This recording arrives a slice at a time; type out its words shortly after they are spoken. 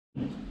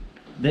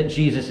that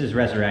Jesus is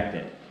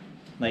resurrected.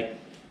 Like,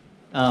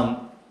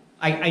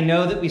 I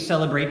know that we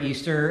celebrate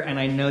Easter, and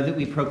I know that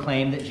we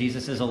proclaim that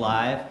Jesus is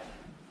alive,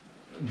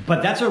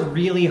 but that's a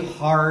really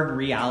hard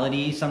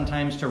reality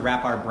sometimes to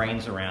wrap our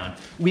brains around.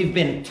 We've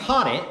been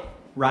taught it,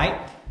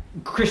 right?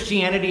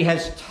 Christianity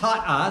has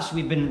taught us,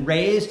 we've been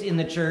raised in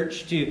the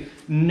church to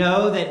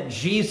know that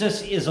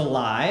Jesus is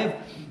alive.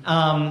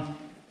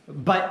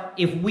 But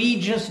if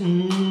we just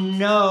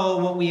know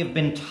what we have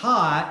been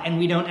taught and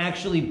we don't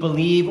actually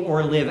believe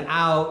or live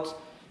out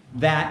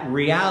that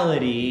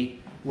reality,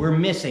 we're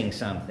missing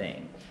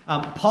something.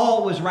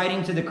 Paul was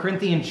writing to the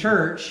Corinthian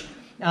church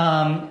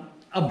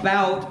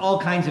about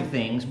all kinds of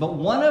things, but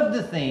one of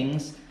the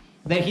things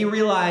that he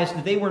realized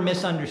that they were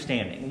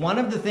misunderstanding, one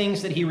of the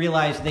things that he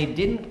realized they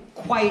didn't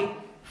quite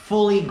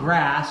fully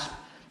grasp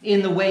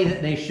in the way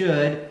that they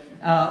should,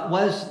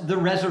 was the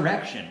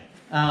resurrection.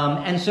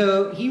 And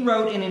so he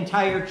wrote an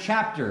entire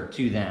chapter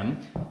to them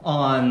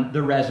on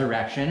the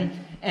resurrection,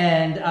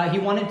 and he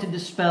wanted to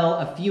dispel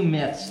a few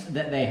myths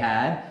that they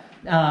had,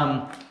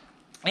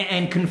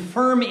 and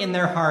confirm in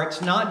their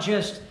hearts not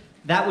just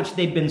that which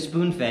they'd been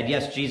spoon-fed,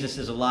 yes, Jesus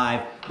is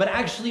alive, but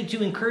actually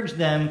to encourage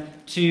them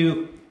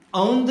to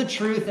own the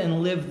truth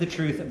and live the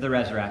truth of the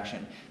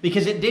resurrection.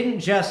 Because it didn't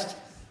just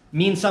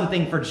mean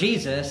something for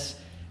Jesus,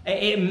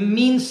 it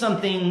means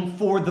something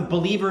for the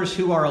believers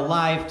who are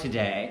alive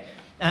today.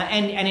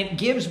 And it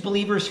gives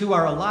believers who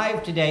are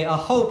alive today a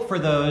hope for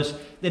those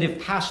that have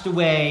passed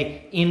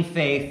away in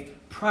faith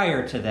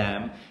prior to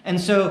them.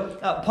 And so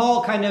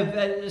Paul kind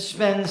of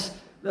spends,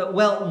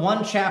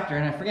 one chapter,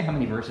 and I forget how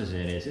many verses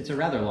it is. It's a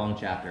rather long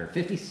chapter,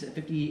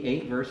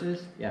 58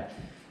 verses? Yeah.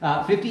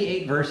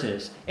 58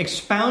 verses,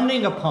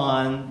 expounding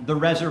upon the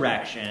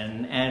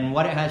resurrection and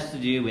what it has to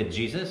do with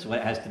Jesus, what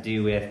it has to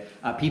do with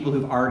people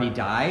who've already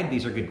died.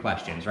 These are good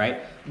questions,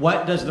 right?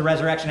 What does the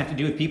resurrection have to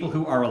do with people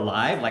who are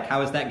alive? Like,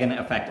 how is that going to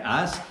affect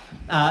us?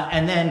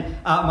 And then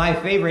my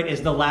favorite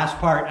is the last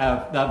part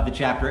of the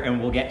chapter, and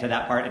we'll get to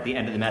that part at the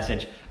end of the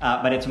message,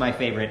 but it's my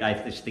favorite. I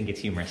just think it's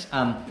humorous.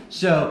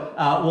 So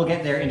we'll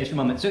get there in just a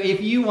moment. So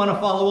if you want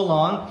to follow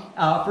along,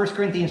 1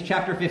 Corinthians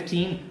chapter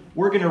 15,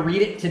 we're going to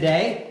read it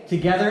today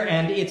together,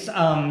 and it's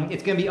going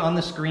to be on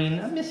the screen.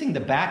 I'm missing the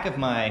back of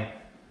my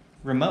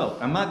remote.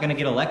 I'm not going to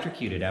get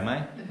electrocuted, am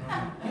I?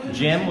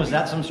 Jim, was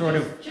that some sort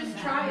of... Just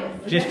try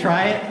it. Just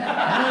try it?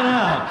 I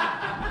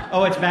don't know.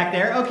 Oh, it's back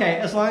there? Okay,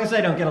 as long as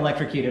I don't get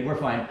electrocuted, we're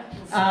fine.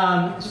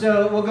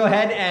 So we'll go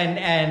ahead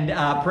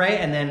and pray,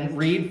 and then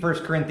read 1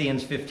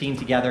 Corinthians 15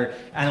 together,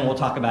 and then we'll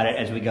talk about it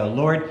as we go.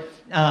 Lord,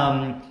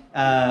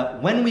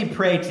 when we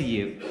pray to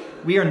you,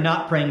 we are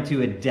not praying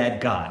to a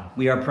dead God.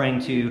 We are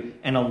praying to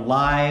an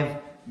alive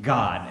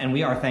God, and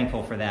we are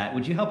thankful for that.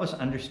 Would you help us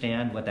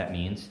understand what that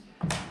means?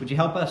 Would you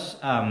help us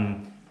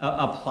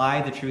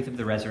apply the truth of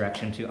the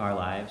resurrection to our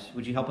lives?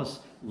 Would you help us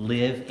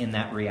live in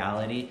that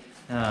reality?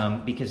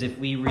 Because if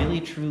we really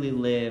truly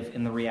live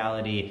in the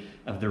reality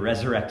of the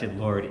resurrected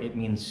Lord, it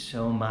means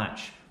so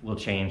much will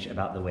change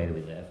about the way that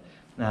we live.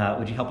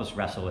 Would you help us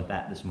wrestle with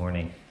that this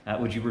morning?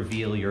 Would you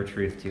reveal your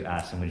truth to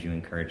us, and would you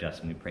encourage us?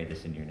 And we pray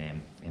this in your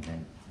name.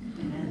 Amen.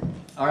 Amen.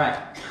 All right.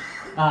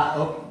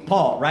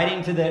 Paul,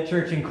 writing to the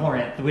church in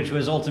Corinth, which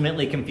was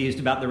ultimately confused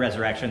about the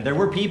resurrection. There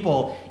were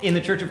people in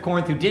the church of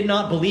Corinth who did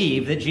not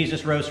believe that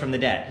Jesus rose from the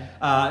dead.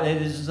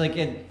 This is like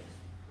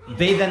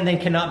they then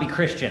cannot be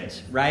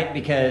Christians, right?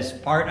 Because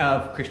part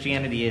of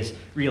Christianity is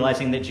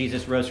realizing that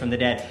Jesus rose from the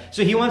dead.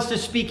 So he wants to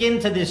speak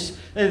into this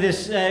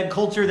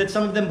culture that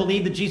some of them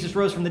believed that Jesus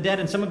rose from the dead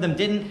and some of them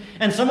didn't.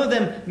 And some of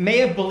them may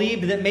have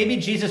believed that maybe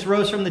Jesus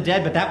rose from the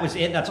dead, but that was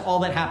it. That's all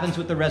that happens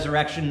with the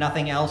resurrection,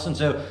 nothing else. And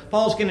so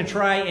Paul's going to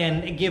try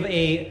and give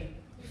a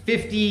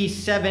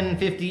 57,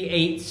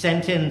 58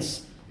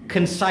 sentence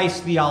concise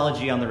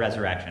theology on the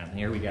resurrection.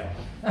 Here we go.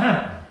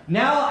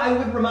 Now I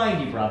would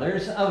remind you,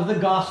 brothers, of the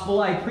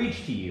gospel I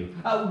preached to you,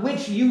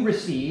 which you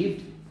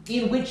received,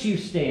 in which you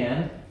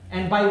stand,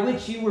 and by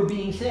which you were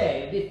being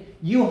saved.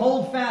 You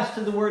hold fast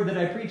to the word that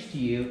I preached to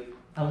you,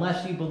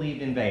 unless you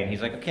believed in vain.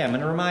 He's like, okay, I'm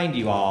going to remind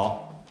you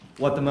all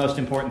what the most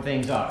important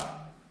things are.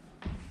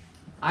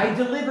 I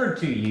delivered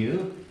to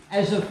you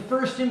as of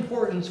first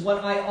importance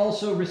what I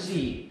also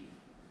received,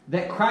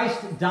 that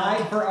Christ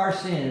died for our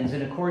sins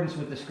in accordance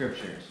with the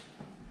Scriptures,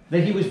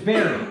 that he was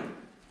buried,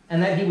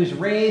 and that he was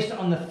raised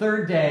on the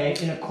third day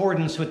in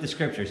accordance with the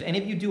Scriptures. Any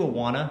of you do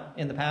Awana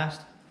in the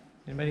past?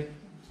 Anybody?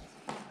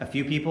 A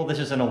few people? This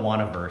is an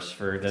Awana verse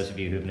for those of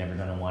you who've never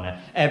done Awana.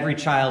 Every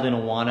child in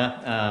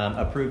Awana,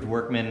 approved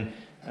workman,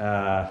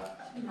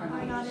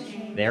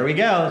 there we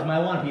go, it's my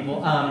Awana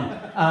people,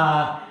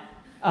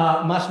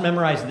 must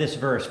memorize this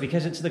verse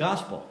because it's the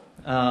gospel.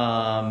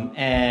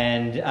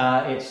 And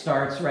it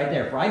starts right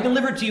there. For I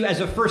delivered to you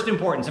as of first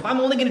importance. If I'm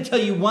only going to tell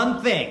you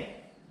one thing,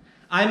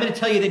 I'm going to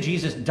tell you that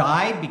Jesus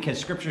died because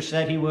Scripture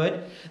said he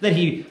would, that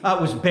he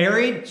was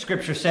buried,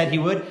 Scripture said he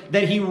would,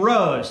 that he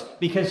rose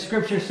because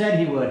Scripture said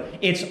he would.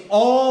 It's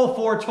all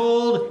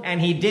foretold,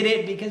 and he did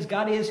it because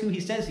God is who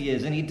he says he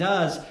is, and he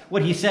does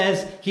what he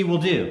says he will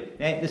do.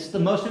 Okay? This is the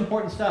most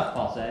important stuff,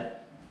 Paul said.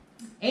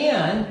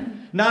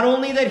 And not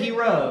only that he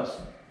rose,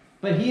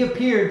 But he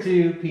appeared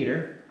to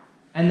Peter,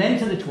 and then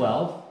to the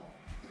 12,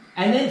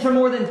 and then to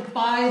more than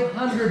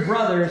 500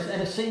 brothers at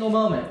a single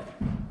moment.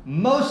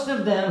 Most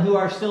of them who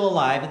are still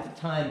alive at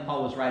the time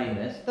Paul was writing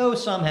this, though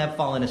some have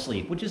fallen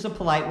asleep, which is a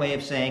polite way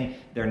of saying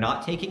they're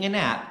not taking a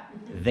nap,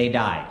 they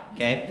died,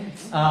 okay?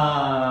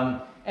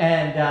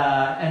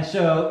 And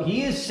so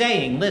he is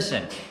saying,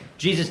 listen,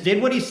 Jesus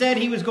did what he said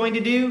he was going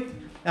to do.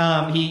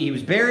 He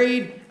was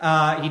buried,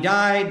 he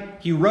died,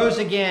 he rose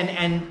again,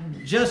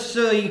 and just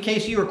so in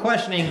case you were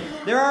questioning,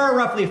 there are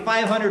roughly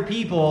 500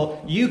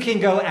 people you can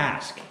go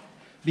ask,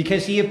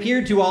 because he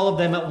appeared to all of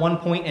them at one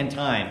point in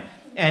time.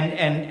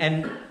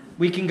 And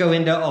we can go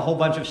into a whole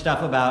bunch of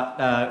stuff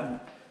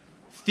about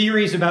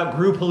theories about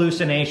group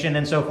hallucination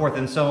and so forth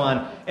and so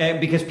on,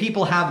 because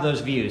people have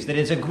those views, that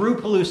it's a group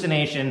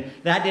hallucination,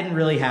 that didn't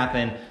really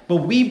happen, but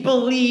we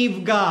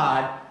believe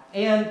God,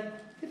 and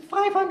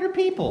 500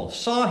 people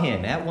saw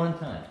him at one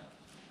time.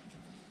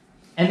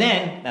 And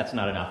then, that's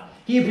not enough,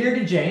 he appeared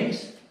to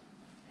James,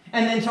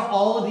 and then to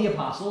all of the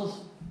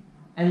apostles,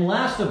 and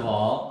last of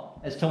all,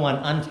 as to one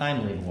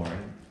untimely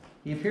born,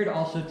 he appeared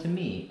also to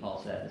me,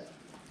 Paul says.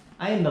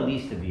 I am the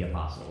least of the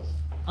apostles,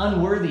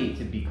 unworthy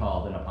to be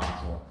called an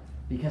apostle,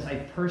 because I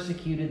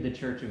persecuted the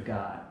church of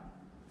God.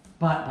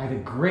 But by the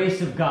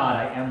grace of God,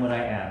 I am what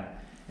I am.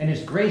 And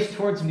his grace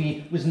towards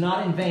me was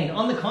not in vain.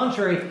 On the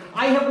contrary,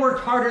 I have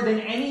worked harder than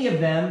any of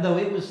them, though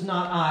it was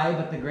not I,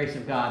 but the grace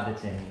of God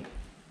that's in me.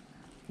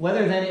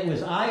 Whether then it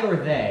was I or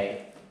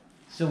they,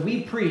 so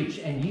we preach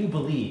and you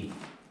believe.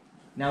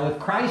 Now if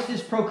Christ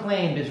is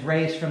proclaimed as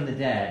raised from the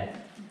dead,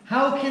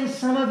 how can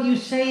some of you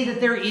say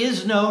that there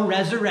is no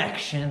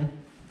resurrection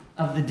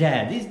of the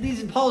dead?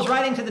 These Paul's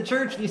writing to the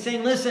church, and he's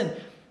saying, listen,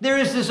 there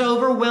is this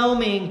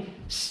overwhelming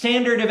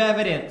standard of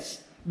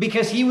evidence,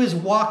 because he was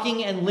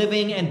walking and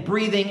living and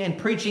breathing and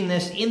preaching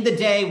this in the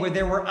day where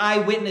there were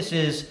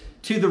eyewitnesses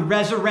to the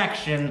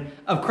resurrection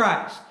of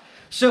Christ.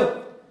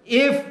 So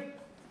if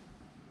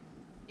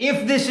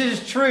this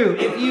is true,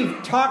 if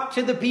you've talked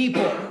to the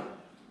people,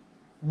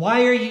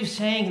 why are you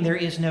saying there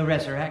is no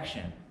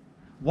resurrection?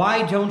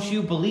 Why don't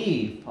you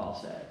believe, Paul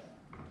says?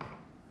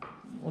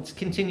 Let's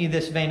continue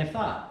this vein of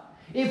thought.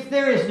 If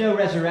there is no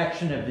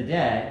resurrection of the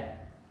dead,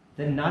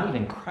 then not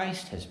even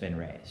Christ has been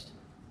raised.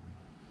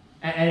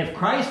 And if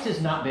Christ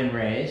has not been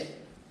raised,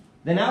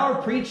 then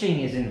our preaching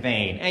is in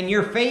vain, and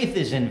your faith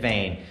is in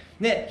vain.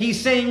 He's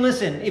saying,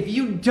 listen, if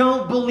you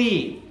don't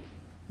believe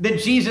that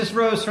Jesus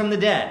rose from the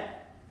dead,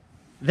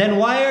 then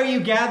why are you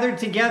gathered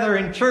together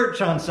in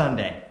church on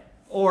Sunday,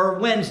 or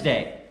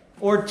Wednesday,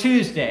 or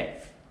Tuesday?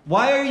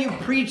 Why are you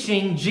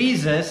preaching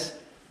Jesus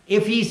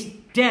if he's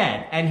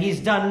dead and he's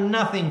done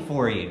nothing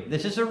for you?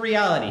 This is a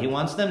reality. He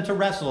wants them to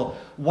wrestle.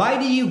 Why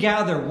do you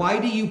gather? Why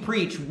do you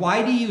preach?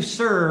 Why do you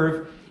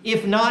serve,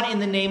 if not in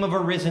the name of a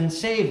risen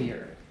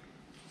Savior?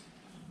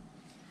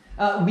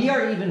 We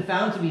are even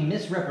found to be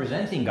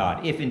misrepresenting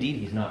God, if indeed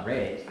he's not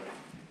raised,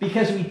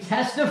 because we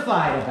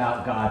testified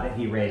about God that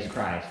he raised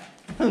Christ,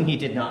 whom he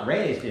did not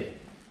raise, if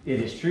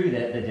it is true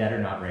that the dead are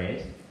not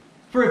raised.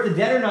 For if the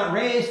dead are not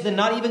raised, then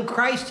not even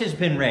Christ has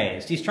been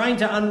raised. He's trying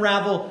to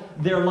unravel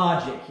their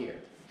logic here.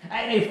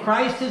 And if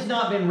Christ has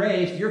not been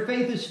raised, your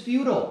faith is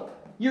futile.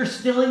 You're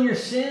still in your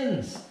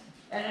sins.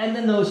 And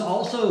then those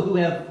also who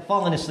have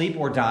fallen asleep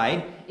or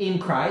died in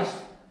Christ,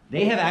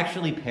 they have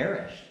actually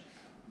perished.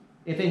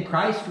 If in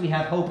Christ we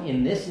have hope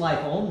in this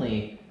life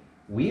only,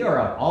 we are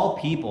of all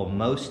people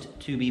most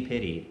to be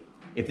pitied.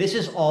 If this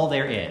is all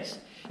there is,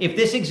 if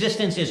this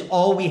existence is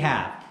all we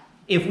have,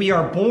 if we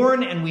are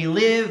born and we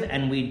live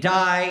and we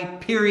die,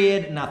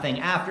 period, nothing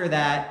after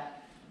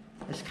that,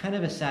 it's kind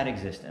of a sad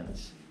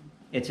existence.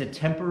 It's a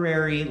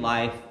temporary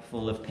life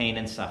full of pain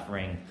and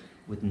suffering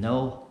with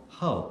no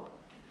hope.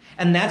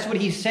 And that's what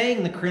he's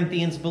saying the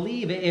Corinthians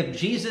believe. If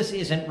Jesus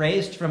isn't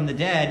raised from the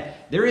dead,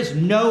 there is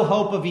no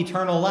hope of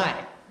eternal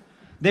life.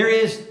 There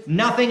is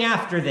nothing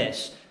after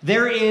this.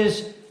 There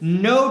is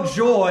no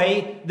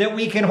joy that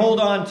we can hold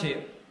on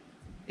to.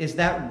 Is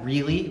that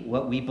really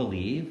what we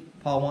believe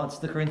Paul wants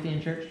the Corinthian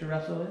church to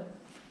wrestle with?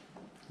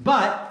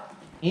 But,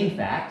 in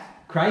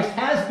fact, Christ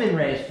has been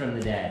raised from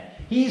the dead.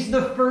 He's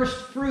the first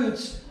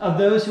fruits of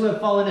those who have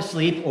fallen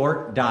asleep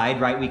or died,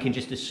 right? We can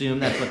just assume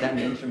that's what that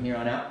means from here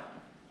on out.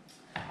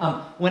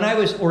 When I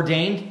was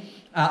ordained,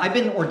 I've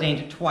been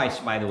ordained twice,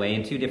 by the way,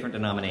 in 2 different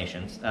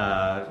denominations,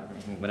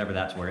 whatever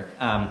that's worth.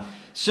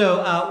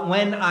 So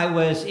when I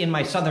was in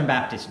my Southern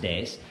Baptist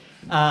days,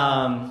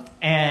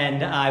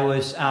 and I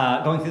was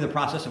going through the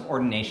process of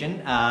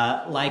ordination,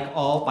 like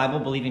all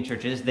Bible-believing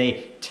churches,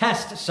 they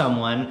test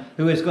someone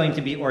who is going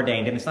to be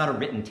ordained, and it's not a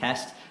written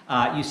test.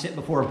 You sit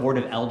before a board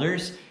of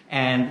elders,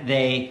 and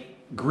they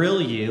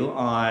grill you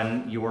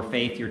on your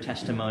faith, your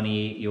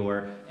testimony,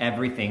 your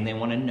everything. They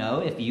want to know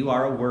if you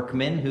are a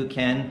workman who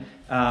can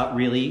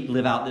really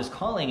live out this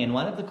calling. And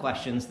one of the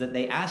questions that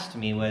they asked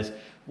me was,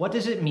 what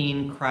does it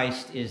mean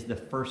Christ is the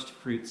first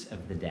fruits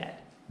of the dead?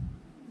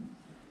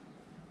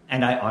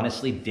 And I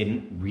honestly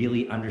didn't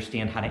really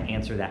understand how to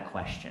answer that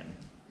question.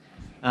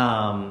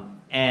 I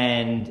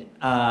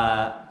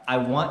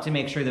want to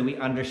make sure that we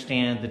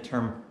understand the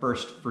term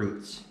first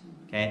fruits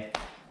okay?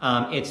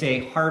 It's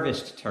a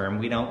harvest term.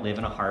 We don't live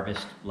in a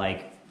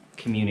harvest-like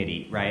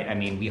community, right? I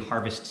mean, we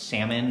harvest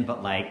salmon,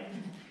 but like,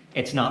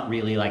 it's not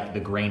really like the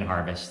grain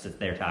harvest that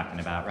they're talking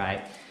about,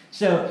 right?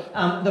 So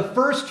the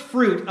first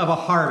fruit of a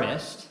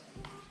harvest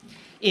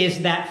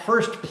is that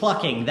first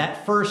plucking,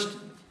 that first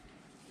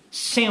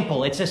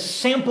sample. It's a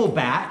sample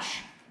batch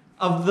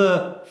of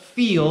the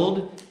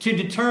field to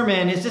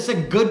determine, is this a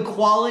good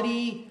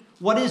quality?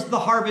 What is the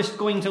harvest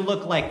going to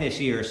look like this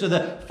year? So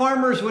the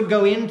farmers would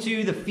go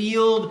into the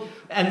field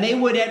and they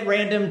would at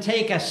random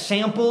take a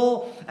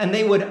sample and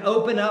they would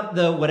open up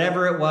the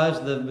whatever it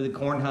was, the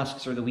corn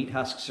husks or the wheat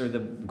husks or the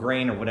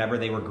grain or whatever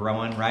they were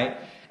growing, right?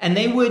 And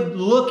they would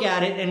look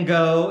at it and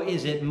go,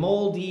 is it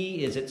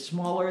moldy? Is it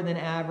smaller than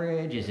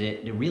average? Is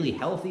it really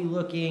healthy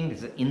looking?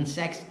 Does the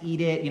insects eat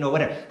it? You know,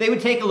 whatever. They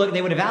would take a look,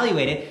 they would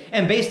evaluate it.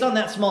 And based on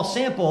that small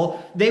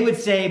sample, they would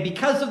say,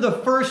 because of the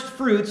first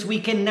fruits, we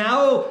can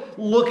now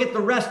look at the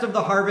rest of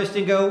the harvest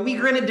and go,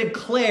 we're going to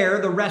declare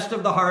the rest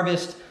of the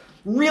harvest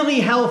really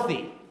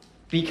healthy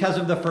because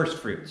of the first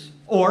fruits.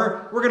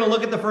 Or we're going to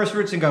look at the first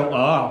fruits and go,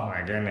 oh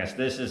my goodness,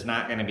 this is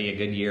not going to be a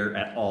good year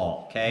at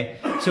all, okay?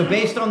 So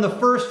based on the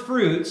first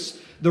fruits,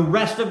 the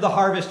rest of the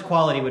harvest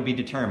quality would be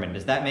determined.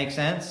 Does that make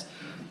sense?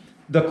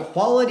 The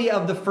quality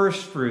of the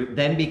first fruit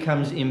then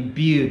becomes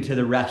imbued to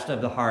the rest of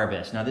the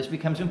harvest. Now this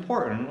becomes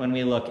important when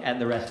we look at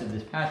the rest of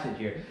this passage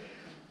here.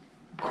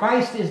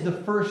 Christ is the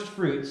first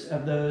fruits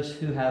of those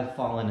who have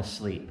fallen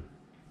asleep.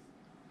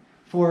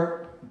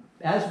 For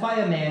as by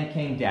a man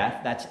came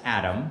death, that's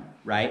Adam,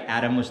 right?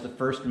 Adam was the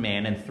first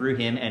man, and through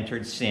him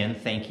entered sin.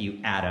 Thank you,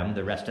 Adam.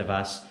 The rest of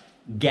us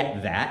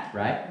get that,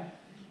 right?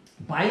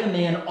 By a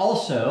man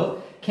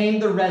also came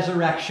the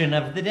resurrection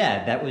of the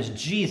dead. That was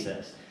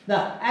Jesus.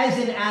 Now, as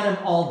in Adam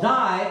all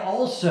die,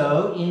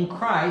 also in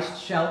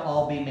Christ shall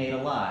all be made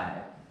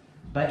alive,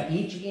 but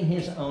each in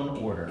his own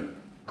order.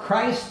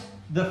 Christ,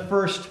 the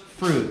first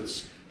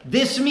fruits.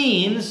 This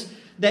means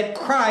that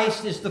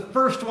Christ is the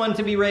first one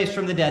to be raised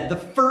from the dead, the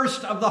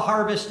first of the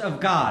harvest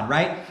of God,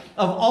 right?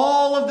 Of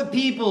all of the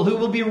people who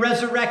will be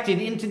resurrected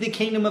into the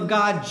kingdom of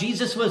God,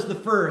 Jesus was the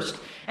first.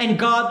 And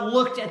God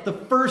looked at the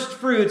first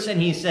fruits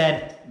and he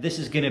said, this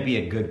is going to be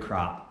a good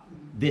crop.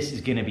 This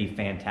is going to be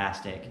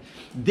fantastic.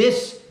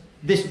 This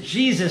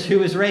Jesus who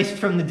was raised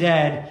from the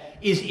dead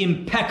is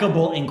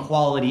impeccable in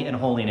quality and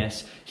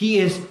holiness. He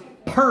is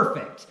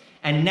perfect.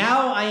 And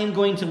now I am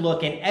going to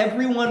look at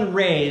everyone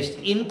raised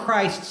in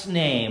Christ's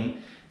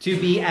name to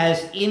be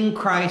as in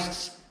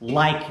Christ's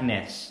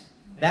likeness.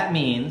 That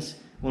means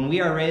when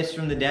we are raised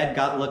from the dead,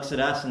 God looks at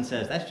us and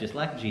says, that's just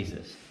like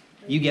Jesus.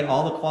 You get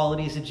all the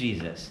qualities of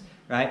Jesus,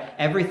 right?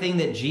 Everything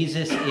that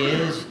Jesus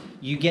is,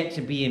 you get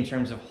to be in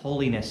terms of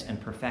holiness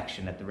and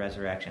perfection at the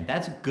resurrection.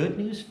 That's good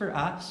news for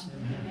us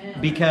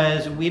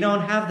because we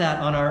don't have that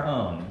on our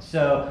own.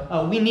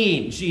 So we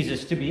need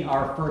Jesus to be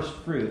our first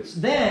fruits.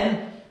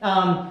 Then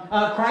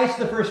Christ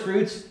the first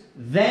fruits,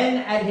 then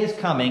at his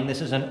coming,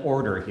 this is an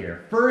order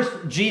here. First,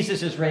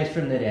 Jesus is raised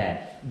from the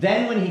dead.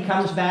 Then when he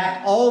comes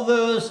back, all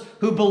those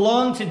who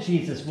belong to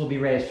Jesus will be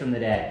raised from the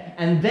dead.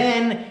 And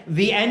then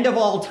the end of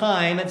all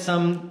time at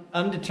some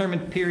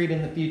undetermined period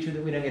in the future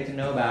that we don't get to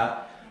know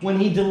about, when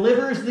he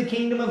delivers the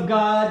kingdom of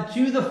God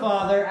to the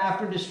Father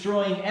after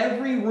destroying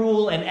every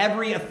rule and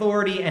every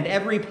authority and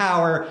every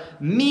power,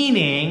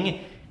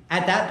 meaning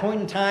at that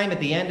point in time,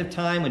 at the end of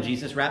time, when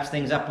Jesus wraps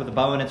things up with a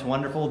bow and it's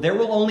wonderful, there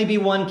will only be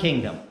one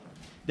kingdom.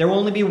 There will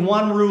only be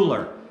one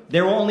ruler.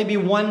 There will only be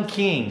one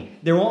king.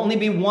 There will only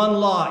be one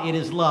law. It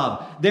is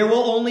love. There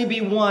will only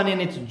be one,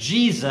 and it's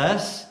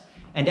Jesus,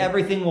 and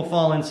everything will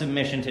fall in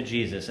submission to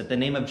Jesus. At the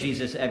name of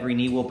Jesus, every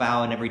knee will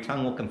bow and every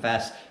tongue will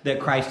confess that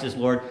Christ is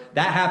Lord.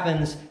 That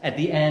happens at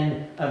the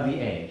end of the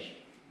age.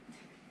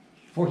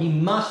 For he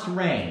must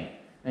reign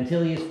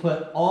until he has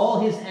put all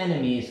his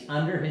enemies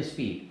under his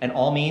feet. And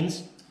all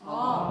means?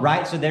 All.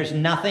 Right? So there's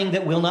nothing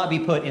that will not be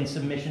put in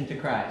submission to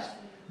Christ.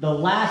 The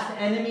last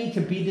enemy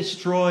to be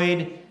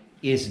destroyed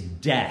is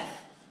death,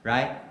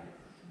 right?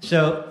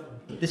 So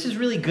this is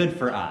really good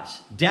for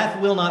us. Death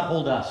will not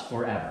hold us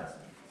forever.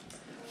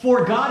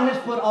 For God has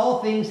put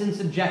all things in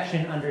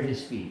subjection under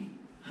his feet.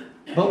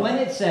 But when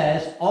it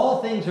says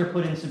all things are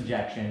put in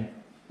subjection,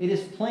 it is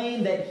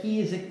plain that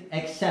he is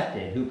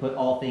accepted who put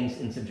all things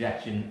in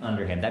subjection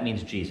under him. That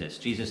means Jesus.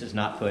 Jesus is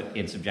not put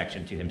in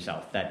subjection to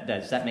himself.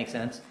 Does that make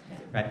sense?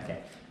 Right?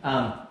 Okay.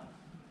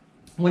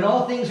 When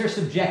all things are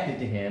subjected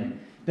to him,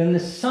 then the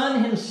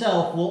Son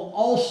himself will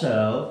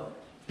also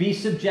be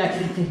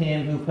subjected to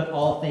him who put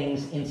all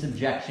things in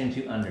subjection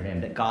to under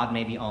him, that God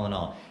may be all in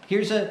all.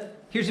 Here's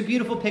a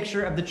beautiful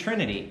picture of the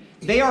Trinity.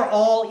 They are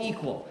all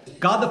equal.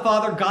 God the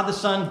Father, God the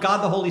Son,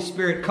 God the Holy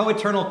Spirit,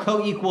 co-eternal,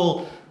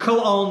 co-equal,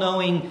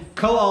 co-all-knowing,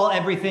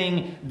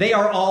 co-all-everything. They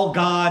are all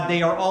God.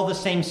 They are all the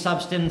same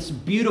substance.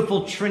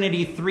 Beautiful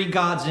Trinity, three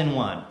gods in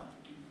one.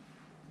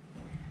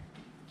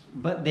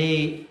 But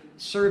they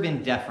serve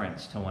in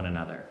deference to one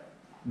another.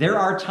 There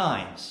are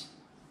times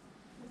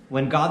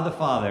when God the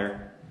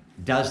Father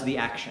does the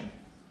action.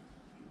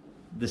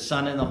 The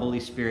Son and the Holy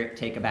Spirit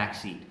take a back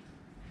seat.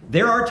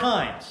 There are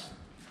times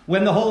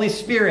when the Holy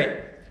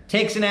Spirit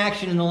takes an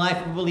action in the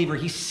life of a believer.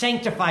 He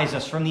sanctifies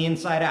us from the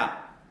inside out.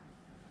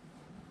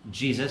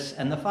 Jesus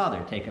and the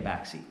Father take a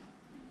backseat.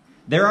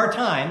 There are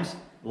times,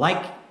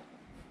 like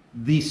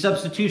the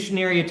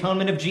substitutionary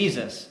atonement of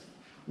Jesus,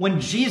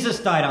 when Jesus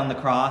died on the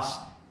cross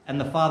and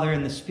the Father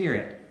and the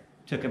Spirit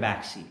took a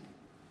backseat.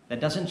 That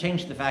doesn't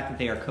change the fact that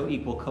they are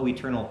co-equal,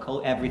 co-eternal,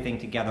 co-everything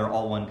together,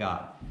 all one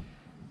God.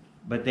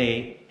 But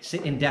they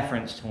sit in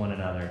deference to one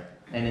another.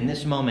 And in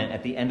this moment,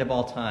 at the end of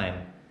all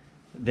time,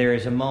 there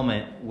is a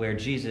moment where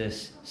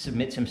Jesus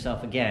submits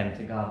himself again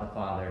to God the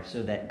Father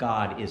so that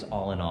God is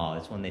all in all.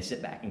 It's when they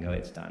sit back and go,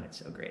 it's done. It's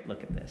so great.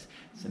 Look at this.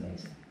 It's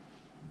amazing.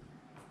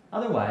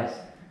 Otherwise,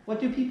 what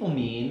do people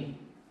mean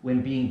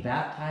when being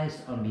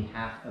baptized on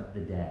behalf of the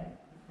dead?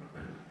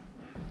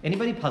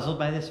 Anybody puzzled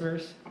by this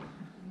verse?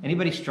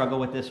 Anybody struggle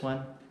with this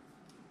one?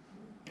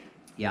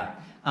 Yeah.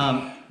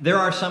 There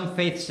are some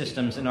faith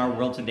systems in our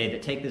world today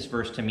that take this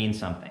verse to mean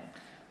something.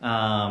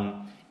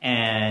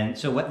 And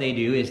so what they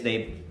do is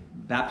they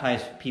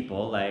baptize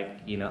people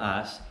like,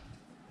 us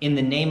in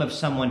the name of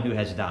someone who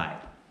has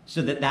died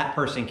so that that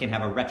person can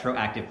have a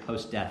retroactive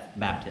post-death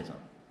baptism.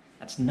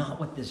 That's not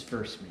what this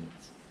verse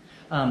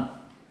means.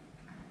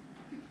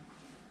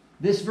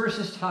 This verse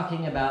is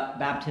talking about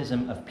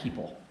baptism of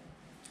people.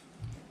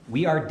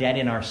 We are dead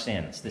in our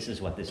sins. This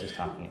is what this is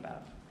talking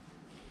about.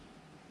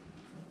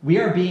 We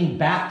are being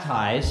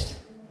baptized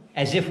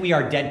as if we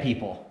are dead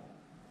people,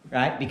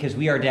 right? Because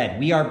we are dead.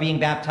 We are being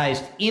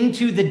baptized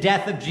into the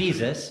death of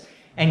Jesus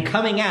and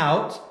coming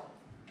out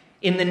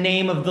in the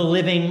name of the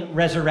living,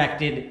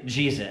 resurrected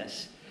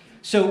Jesus.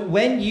 So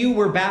when you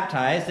were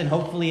baptized, and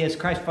hopefully as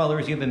Christ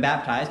followers you have been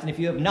baptized, and if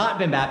you have not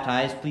been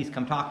baptized, please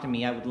come talk to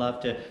me. I would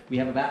love to. We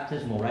have a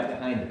baptismal right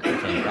behind the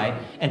curtain, right?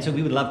 And so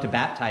we would love to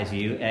baptize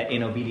you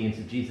in obedience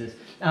of Jesus.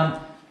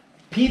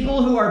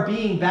 People who are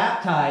being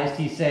baptized,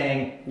 he's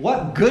saying,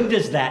 what good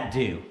does that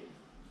do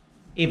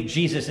if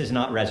Jesus is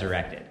not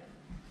resurrected?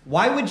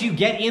 Why would you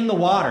get in the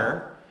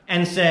water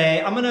and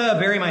say, I'm going to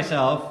bury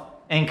myself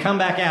and come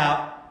back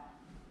out?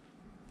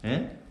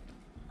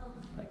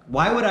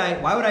 Why would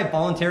I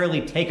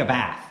voluntarily take a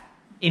bath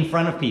in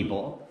front of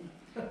people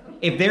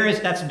if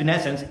that's in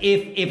essence,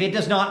 if it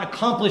does not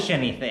accomplish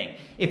anything,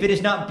 if it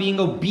is not being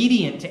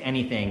obedient to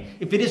anything,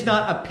 if it is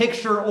not a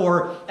picture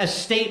or a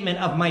statement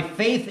of my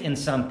faith in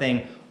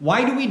something?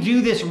 Why do we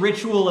do this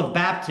ritual of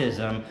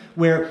baptism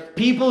where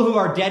people who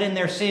are dead in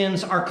their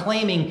sins are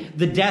claiming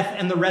the death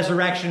and the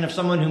resurrection of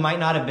someone who might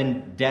not have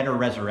been dead or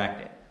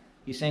resurrected?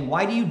 He's saying,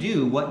 why do you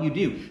do what you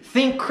do?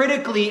 Think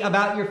critically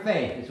about your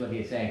faith, is what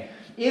he's saying.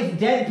 If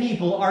dead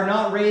people are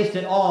not raised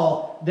at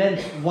all, then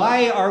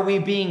why are we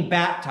being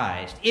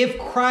baptized? If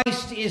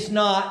Christ is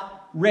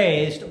not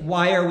raised,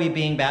 why are we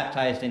being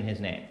baptized in his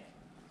name?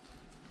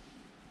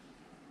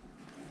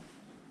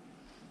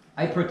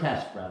 I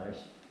protest, brothers,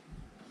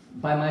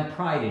 by my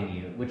pride in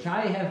you, which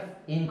I have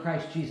in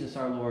Christ Jesus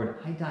our Lord.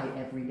 I die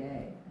every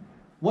day.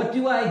 What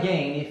do I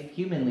gain if,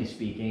 humanly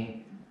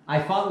speaking,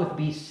 I fought with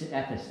beasts at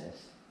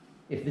Ephesus?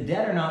 If the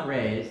dead are not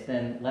raised,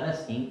 then let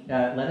us eat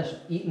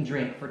and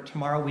drink, for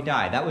tomorrow we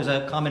die. That was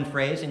a common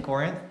phrase in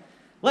Corinth.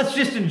 Let's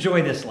just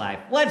enjoy this life.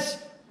 Let's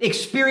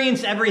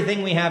experience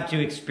everything we have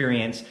to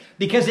experience,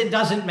 because it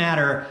doesn't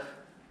matter.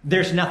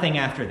 There's nothing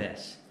after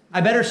this. I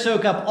better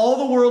soak up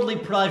all the worldly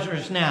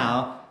pleasures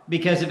now,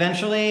 because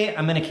eventually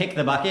I'm going to kick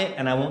the bucket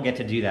and I won't get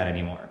to do that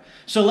anymore.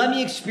 So let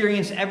me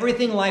experience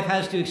everything life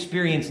has to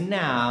experience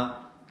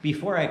now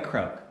before I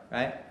croak,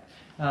 right?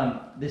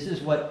 This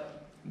is what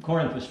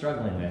Corinth was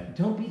struggling with.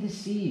 Don't be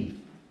deceived.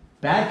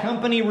 Bad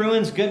company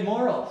ruins good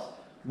morals.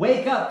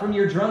 Wake up from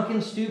your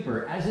drunken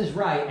stupor, as is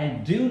right,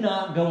 and do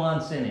not go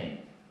on sinning.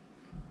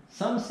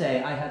 Some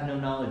say, I have no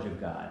knowledge of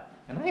God.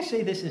 And I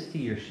say this is to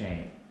your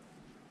shame.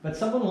 But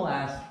someone will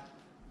ask,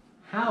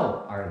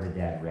 how are the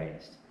dead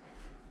raised?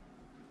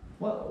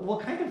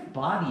 What kind of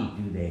body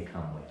do they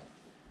come with?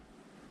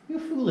 You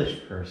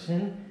foolish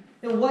person.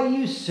 And what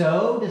you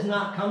sow does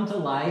not come to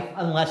life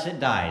unless it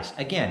dies.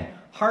 Again,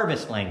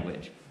 harvest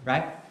language,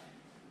 right?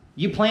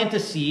 You plant a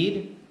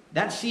seed,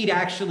 that seed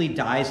actually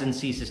dies and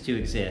ceases to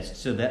exist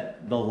so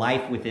that the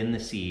life within the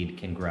seed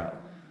can grow.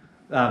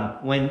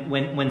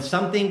 When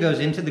something goes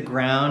into the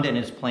ground and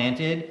is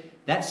planted,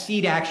 that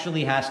seed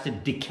actually has to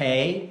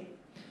decay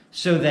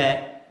so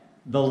that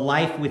the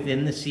life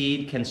within the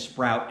seed can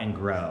sprout and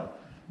grow.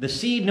 The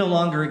seed no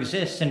longer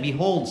exists, and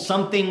behold,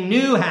 something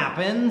new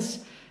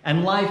happens,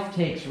 and life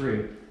takes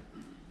root.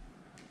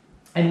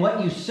 And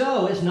what you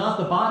sow is not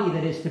the body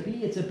that is to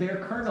be. It's a bare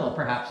kernel,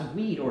 perhaps of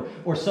wheat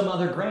or some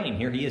other grain.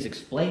 Here he is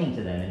explaining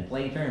to them in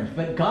plain terms.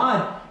 But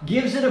God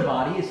gives it a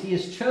body as he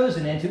has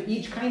chosen, and to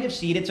each kind of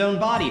seed its own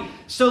body.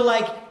 So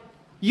like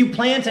you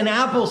plant an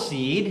apple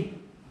seed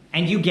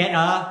and you get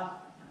a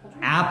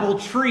apple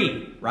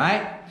tree,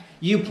 right?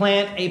 You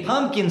plant a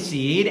pumpkin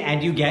seed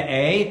and you get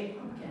a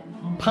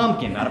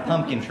pumpkin, not a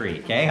pumpkin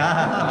tree, okay?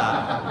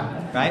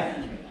 Right?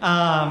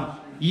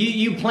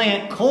 You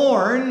plant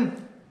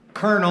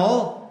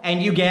kernel,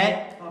 and you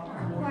get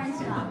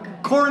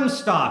corn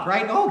stalk,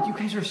 right? Oh, you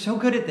guys are so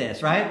good at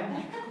this, right?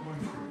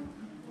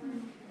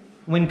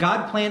 when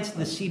God plants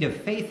the seed of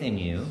faith in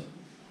you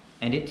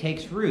and it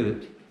takes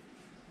root,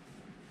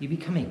 you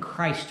become a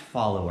Christ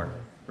follower,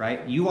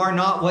 right? You are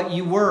not what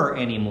you were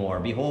anymore.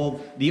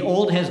 Behold, the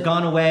old has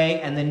gone away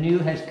and the new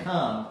has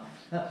come.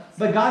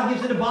 But God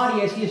gives it a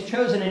body as he has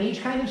chosen, and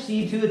each kind of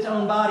seed to its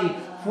own body.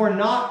 For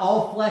not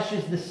all flesh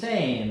is the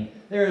same.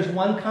 There is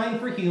one kind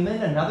for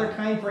human, another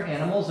kind for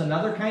animals,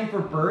 another kind for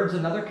birds,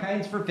 another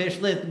kind for fish.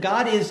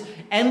 God is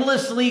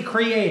endlessly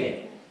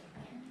created.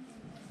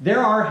 There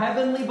are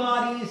heavenly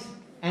bodies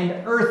and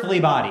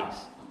earthly bodies,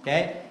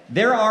 okay?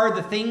 There are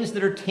the things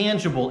that are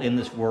tangible in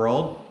this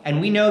world,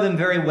 and we know them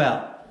very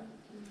well.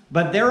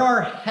 But there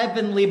are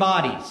heavenly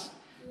bodies,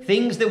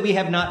 things that we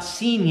have not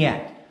seen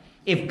yet.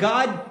 If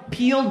God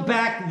peeled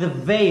back the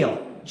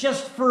veil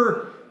just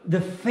for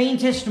the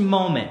faintest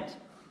moment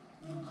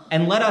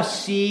and let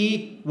us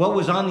see what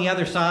was on the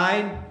other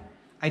side,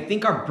 I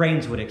think our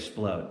brains would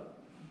explode,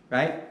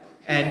 right?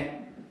 And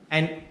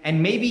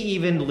maybe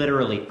even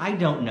literally, I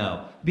don't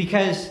know.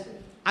 Because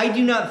I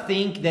do not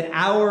think that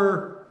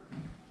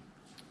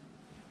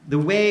the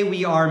way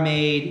we are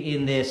made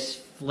in this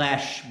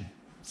flesh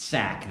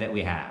sack that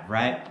we have,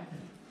 right?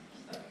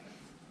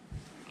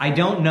 I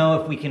don't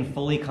know if we can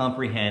fully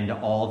comprehend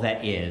all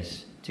that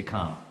is to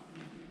come.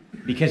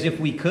 Because if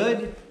we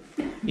could,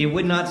 it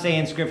would not say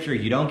in Scripture,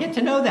 you don't get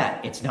to know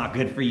that. It's not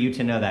good for you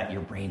to know that.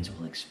 Your brains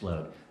will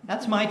explode.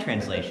 That's my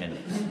translation.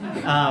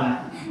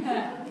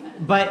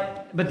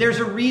 But there's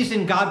a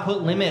reason God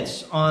put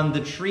limits on the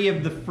tree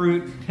of the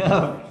fruit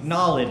of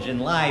knowledge and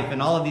life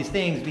and all of these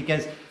things,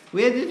 because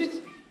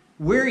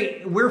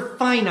we're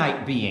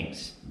finite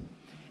beings.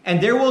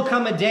 And there will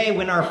come a day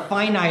when our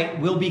finite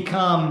will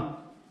become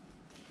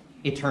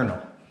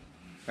eternal,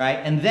 right?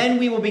 And then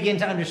we will begin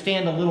to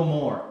understand a little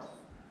more.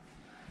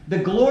 The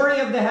glory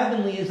of the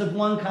heavenly is of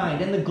one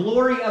kind, and the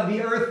glory of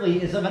the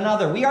earthly is of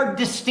another. We are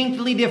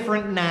distinctly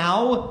different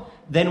now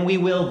than we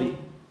will be.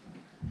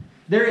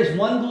 There is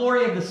one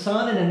glory of the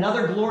sun, and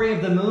another glory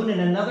of the moon, and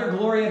another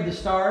glory of the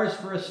stars,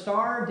 for a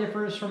star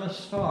differs from a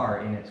star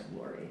in its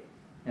glory.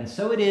 And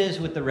so it is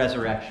with the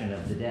resurrection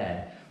of the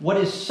dead. What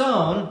is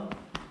sown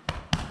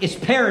is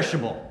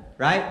perishable,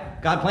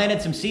 right? God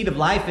planted some seed of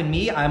life in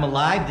me. I'm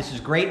alive. This is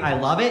great. I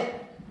love it.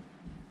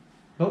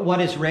 But what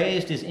is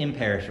raised is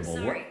imperishable.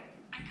 Sorry,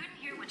 I couldn't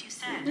hear what you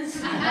said.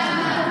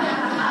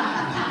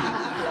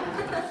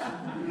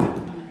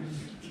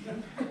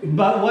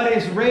 But what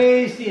is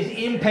raised is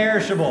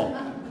imperishable.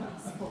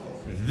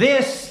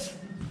 This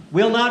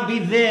will not be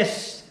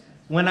this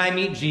when I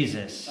meet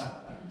Jesus.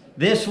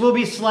 This will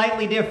be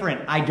slightly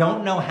different. I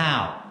don't know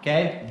how,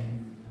 okay?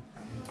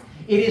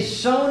 It is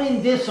sown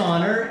in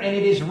dishonor, and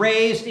it is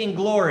raised in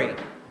glory.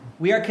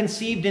 We are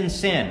conceived in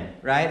sin,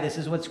 right? This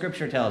is what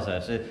Scripture tells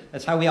us.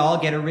 That's how we all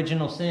get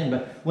original sin.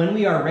 But when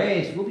we are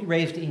raised, we'll be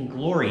raised in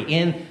glory,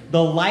 in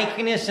the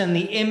likeness and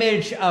the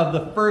image of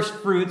the first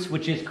fruits,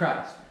 which is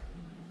Christ.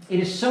 It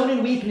is sown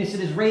in weakness,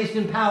 it is raised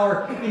in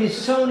power. It is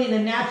sown in a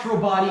natural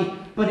body,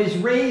 but is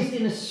raised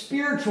in a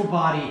spiritual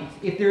body.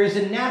 If there is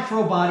a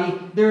natural body,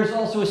 there is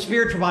also a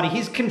spiritual body.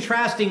 He's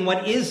contrasting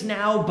what is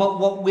now, but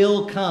what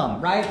will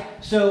come, right?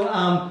 So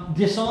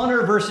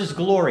dishonor versus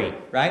glory,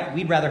 right?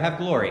 We'd rather have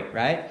glory,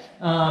 right?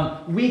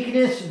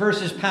 Weakness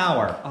versus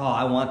power. Oh,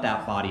 I want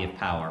that body of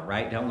power,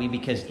 right? Don't we?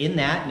 Because in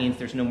that means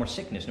there's no more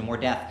sickness, no more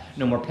death,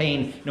 no more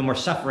pain, no more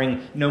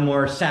suffering, no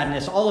more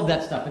sadness, all of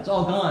that stuff. It's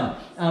all gone.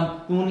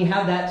 When we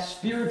have that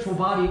spiritual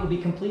body, it will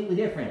be completely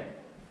different.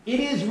 It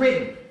is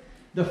written,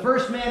 the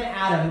first man,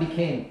 Adam,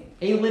 became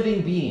a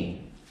living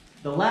being.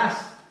 The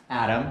last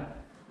Adam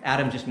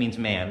just means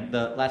man,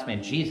 the last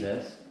man,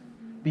 Jesus,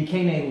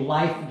 became a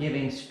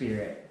life-giving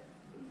spirit.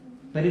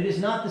 But it is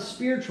not the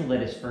spiritual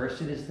that is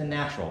first, it is the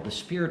natural. The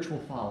spiritual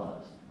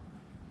follows.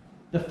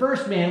 The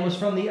first man was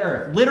from the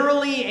earth,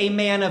 literally a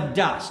man of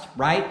dust,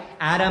 right?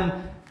 Adam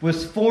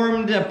was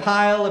formed a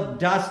pile of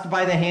dust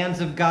by the hands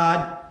of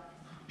God,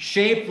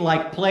 shaped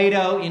like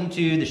Play-Doh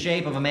into the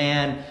shape of a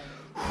man.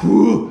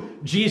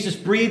 Jesus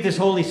breathed his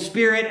Holy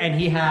Spirit and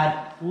he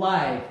had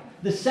life.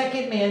 The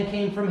second man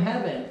came from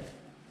heaven.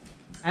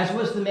 As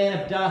was the man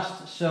of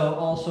dust, so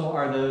also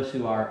are those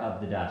who are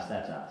of the dust.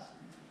 That's us.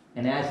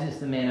 And as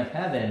is the man of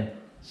heaven,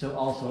 so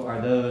also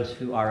are those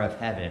who are of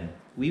heaven.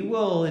 We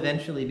will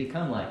eventually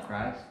become like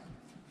Christ.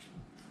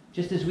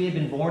 Just as we have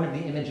been born of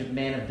the image of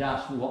man of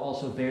dust, we will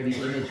also bear the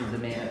image of the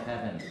man of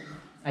heaven.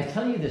 I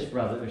tell you this,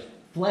 brothers,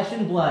 flesh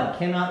and blood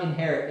cannot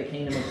inherit the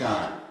kingdom of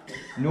God,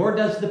 nor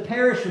does the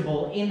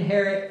perishable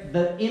inherit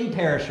the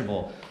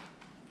imperishable.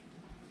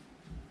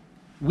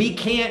 We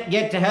can't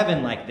get to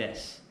heaven like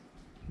this.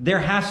 There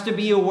has to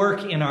be a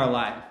work in our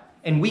life,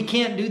 and we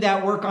can't do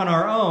that work on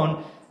our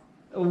own.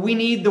 We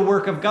need the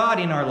work of God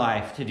in our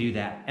life to do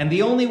that. And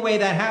the only way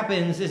that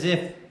happens is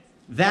if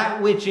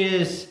that which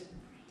is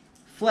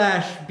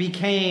flesh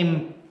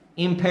became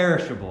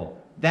imperishable.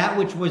 That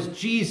which was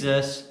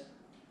Jesus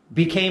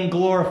became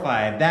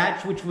glorified.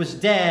 That which was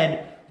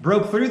dead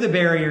broke through the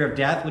barrier of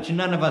death, which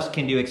none of us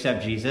can do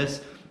except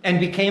Jesus, and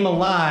became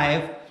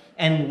alive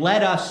and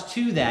led us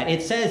to that.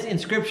 It says in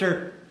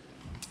Scripture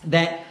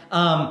that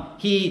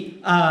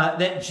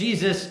That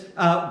Jesus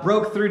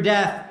broke through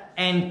death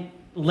and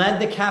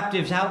led the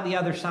captives out the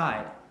other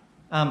side.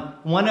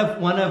 One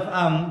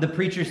of the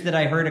preachers that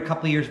I heard a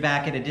couple years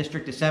back at a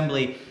district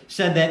assembly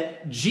said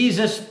that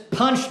Jesus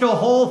punched a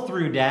hole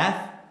through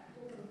death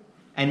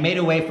and made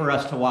a way for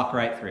us to walk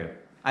right through.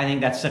 I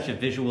think that's such a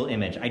visual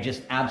image. I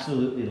just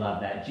absolutely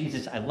love that.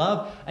 Jesus, I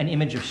love an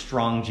image of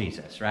strong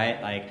Jesus, right?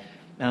 Like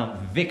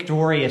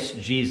victorious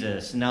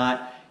Jesus,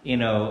 not,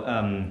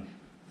 wimpy,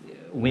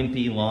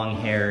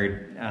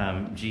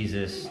 long-haired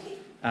Jesus.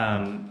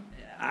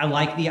 I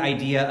like the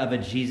idea of a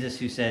Jesus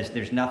who says,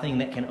 there's nothing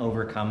that can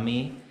overcome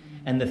me,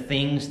 and the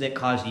things that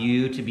cause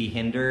you to be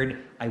hindered,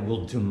 I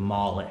will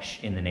demolish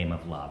in the name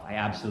of love. I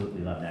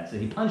absolutely love that. So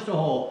he punched a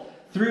hole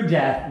through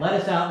death, let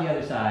us out the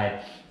other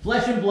side.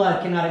 Flesh and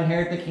blood cannot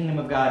inherit the kingdom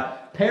of God.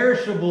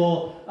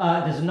 Perishable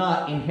does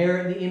not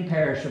inherit the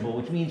imperishable,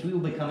 which means we will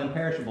become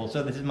imperishable.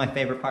 So this is my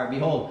favorite part.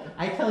 Behold,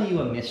 I tell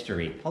you a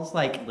mystery. Paul's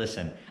like,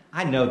 listen,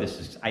 I know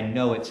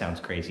it sounds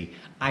crazy.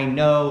 I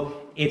know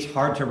it's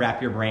hard to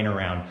wrap your brain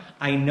around.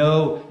 I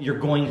know you're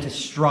going to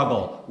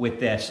struggle with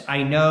this.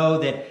 I know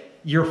that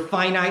your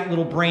finite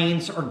little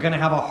brains are going to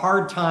have a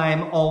hard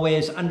time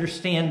always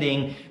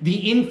understanding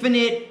the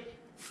infinite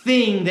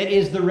thing that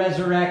is the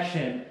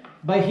resurrection.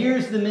 But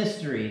here's the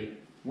mystery.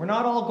 We're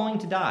not all going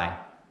to die.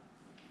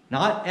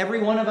 Not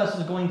every one of us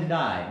is going to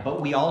die,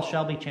 but we all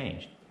shall be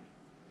changed.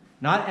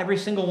 Not every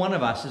single one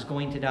of us is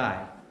going to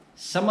die.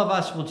 Some of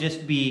us will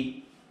just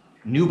be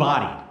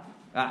new-bodied,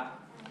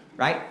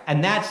 right?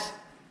 And that's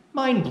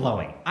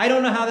mind-blowing. I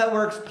don't know how that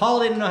works.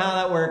 Paul didn't know how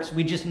that works.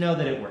 We just know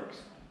that it works.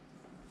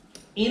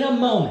 In a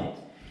moment,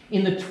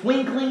 in the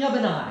twinkling of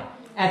an eye,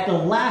 at the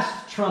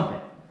last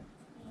trumpet,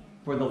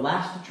 for the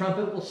last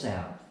trumpet will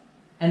sound,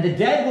 and the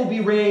dead will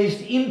be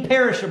raised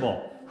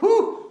imperishable.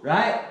 Whew,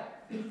 right?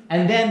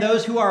 And then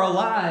those who are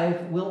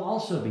alive will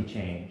also be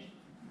changed.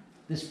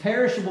 This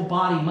perishable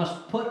body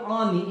must put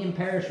on the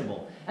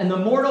imperishable, and the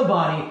mortal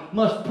body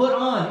must put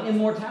on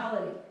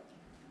immortality.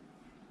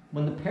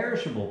 When the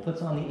perishable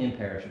puts on the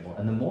imperishable,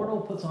 and the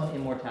mortal puts on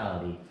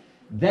immortality,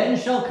 then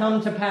shall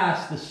come to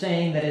pass the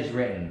saying that is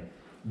written,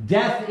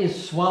 death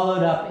is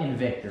swallowed up in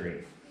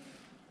victory.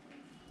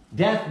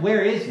 Death,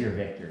 where is your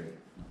victory?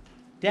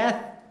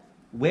 Death,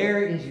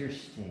 where is your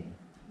sting?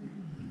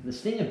 The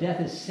sting of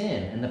death is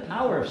sin, and the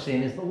power of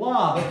sin is the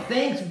law. But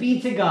thanks be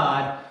to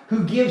God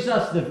who gives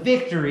us the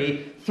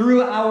victory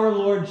through our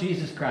Lord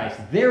Jesus Christ.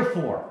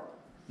 Therefore,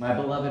 my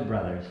beloved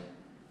brothers,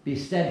 be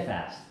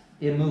steadfast,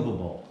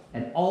 immovable,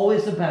 and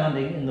always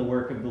abounding in the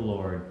work of the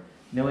Lord,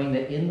 knowing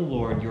that in the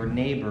Lord your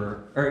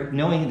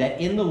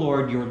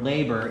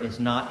labor is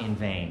not in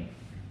vain.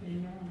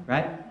 Amen.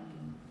 Right?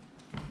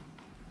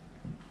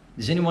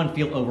 Does anyone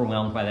feel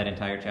overwhelmed by that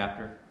entire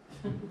chapter?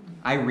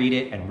 I read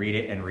it and read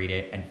it and read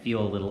it and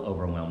feel a little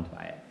overwhelmed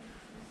by it.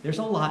 There's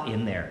a lot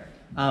in there.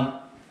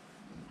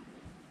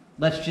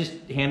 Let's just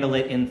handle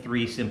it in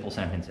 3 simple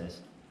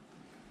sentences.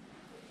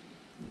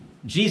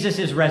 Jesus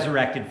is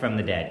resurrected from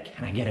the dead.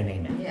 Can I get an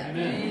amen? Yeah.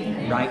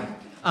 Amen. Right?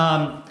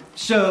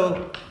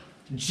 So,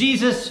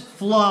 Jesus,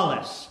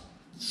 flawless,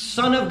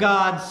 Son of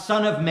God,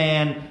 Son of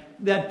Man,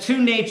 the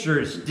two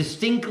natures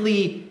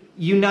distinctly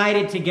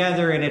united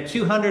together in a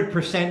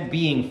 200%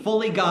 being,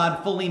 fully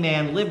God, fully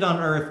man, lived on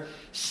earth,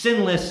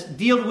 sinless,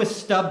 dealt with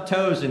stubbed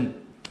toes and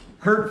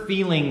hurt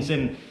feelings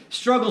and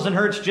struggles and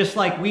hurts just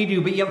like we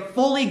do, but yet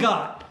fully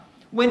God,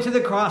 went to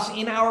the cross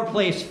in our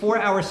place for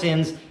our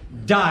sins,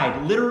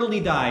 died, literally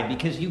died,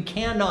 because you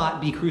cannot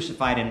be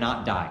crucified and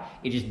not die.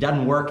 It just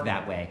doesn't work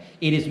that way.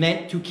 It is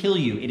meant to kill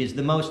you. It is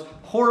the most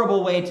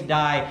horrible way to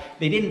die.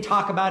 They didn't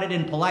talk about it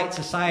in polite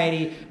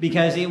society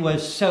because it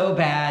was so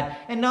bad.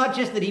 And not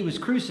just that he was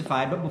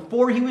crucified, but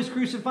before he was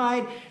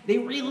crucified, they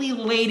really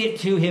laid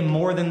it to him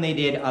more than they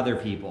did other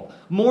people.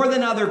 More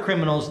than other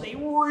criminals, they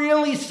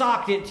really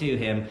socked it to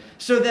him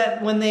so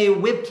that when they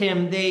whipped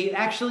him, they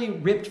actually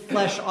ripped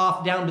flesh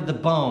off down to the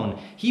bone.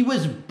 He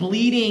was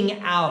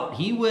bleeding out.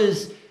 He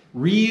was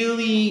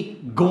really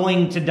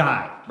going to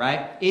die,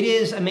 right? It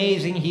is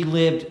amazing he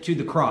lived to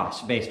the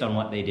cross based on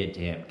what they did to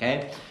him,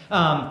 okay?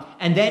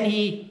 And then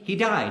he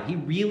died. He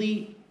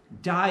really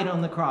died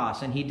on the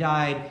cross, and he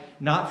died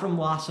not from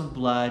loss of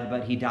blood,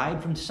 but he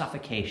died from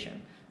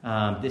suffocation.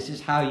 This is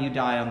how you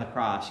die on the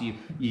cross.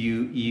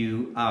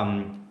 You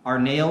are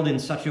nailed in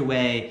such a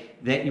way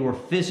that your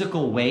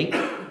physical weight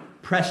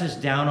presses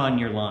down on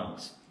your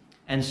lungs.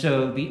 And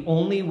so the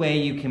only way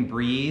you can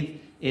breathe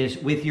is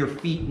with your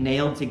feet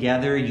nailed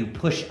together, you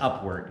push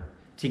upward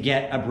to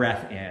get a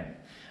breath in.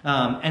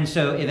 And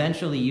so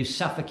eventually you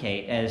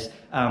suffocate as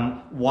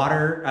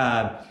water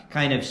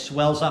kind of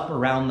swells up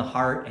around the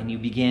heart, and you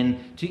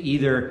begin to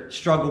either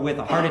struggle with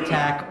a heart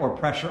attack or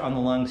pressure on the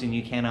lungs and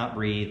you cannot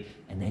breathe,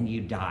 and then you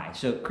die.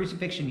 So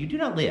crucifixion, you do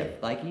not live.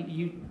 Like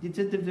it's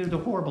a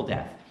horrible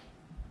death.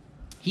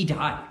 He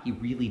died. He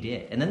really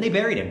did. And then they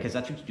buried him, because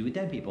that's what you do with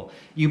dead people.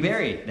 You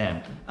bury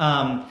them.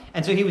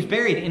 And so he was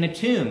buried in a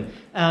tomb.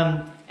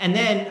 And And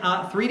then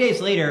 3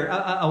 days later,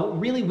 a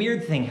really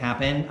weird thing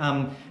happened.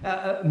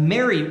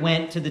 Mary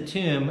went to the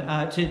tomb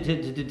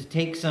to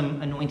take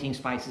some anointing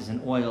spices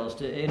and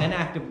oils in an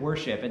act of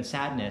worship and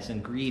sadness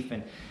and grief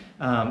and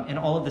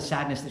all of the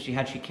sadness that she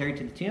had, she carried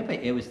to the tomb.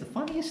 It was the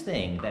funniest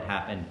thing that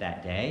happened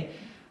that day.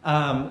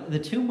 The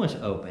tomb was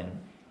open,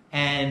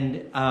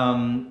 and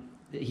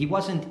he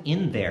wasn't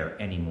in there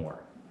anymore.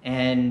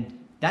 And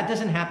that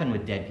doesn't happen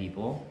with dead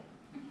people.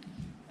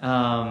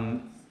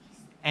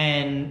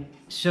 And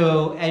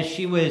so as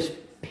she was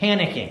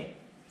panicking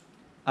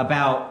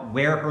about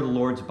where her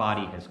Lord's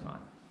body has gone,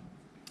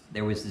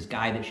 there was this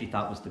guy that she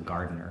thought was the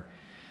gardener.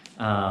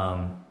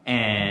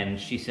 And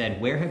she said,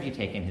 "Where have you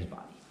taken his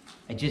body?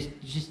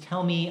 Just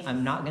tell me.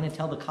 I'm not going to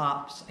tell the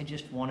cops. I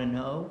just want to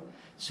know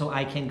so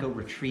I can go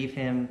retrieve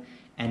him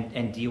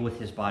and deal with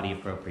his body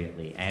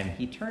appropriately." And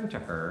he turned to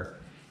her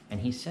and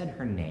he said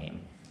her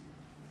name.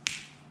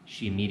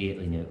 She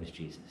immediately knew it was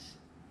Jesus.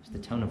 It was the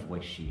tone of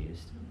voice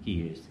he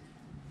used.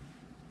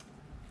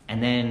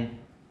 And then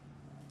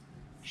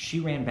she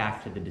ran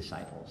back to the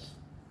disciples.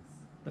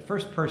 The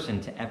first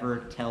person to ever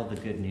tell the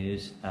good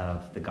news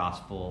of the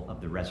gospel of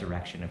the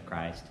resurrection of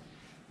Christ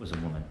was a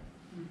woman.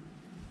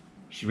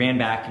 She ran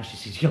back and she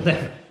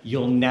said,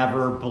 you'll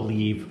never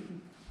believe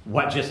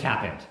what just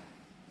happened.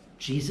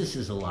 Jesus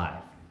is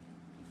alive.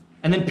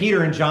 And then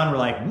Peter and John were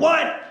like,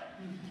 "What?"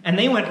 And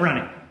they went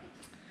running.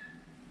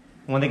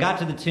 When they got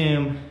to the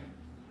tomb,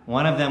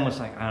 one of them was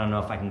like, "I don't know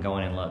if I can go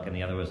in and look." And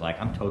the other was like,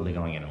 "I'm totally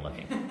going in and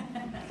looking."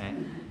 Okay?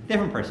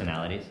 Different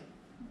personalities.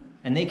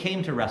 And they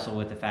came to wrestle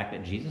with the fact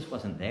that Jesus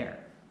wasn't there.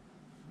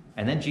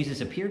 And then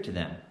Jesus appeared to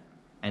them,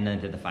 and then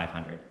to the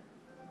 500,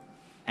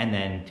 and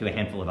then to a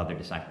handful of other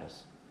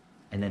disciples,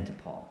 and then to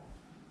Paul.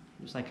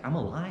 He was like, "I'm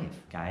alive,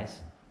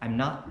 guys. I'm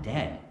not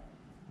dead.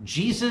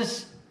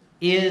 Jesus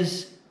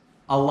is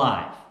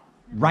alive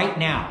right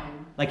now."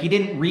 Like, he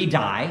didn't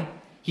re-die.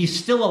 He's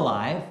still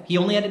alive. He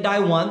only had to die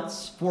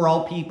once for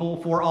all people,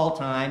 for all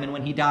time. And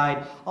when he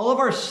died, all of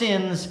our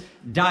sins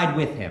died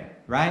with him,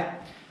 right?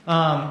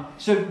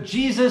 So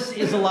Jesus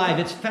is alive.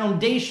 It's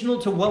foundational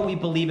to what we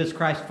believe as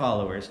Christ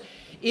followers.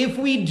 If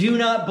we do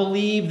not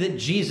believe that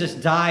Jesus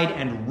died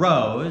and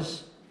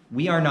rose,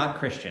 we are not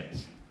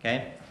Christians,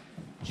 okay?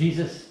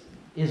 Jesus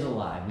is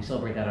alive. We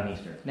celebrate that on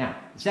Easter. Now,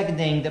 the second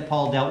thing that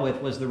Paul dealt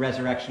with was the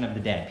resurrection of the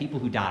dead. People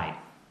who died,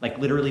 like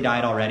literally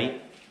died already.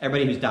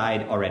 Everybody who's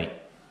died already.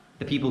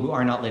 The people who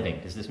are not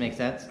living. Does this make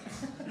sense?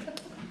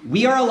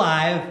 We are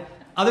alive.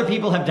 Other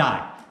people have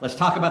died. Let's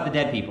talk about the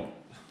dead people,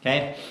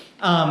 okay?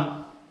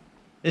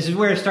 This is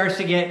where it starts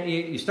to get,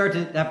 you start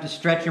to have to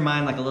stretch your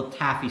mind like a little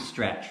taffy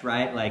stretch,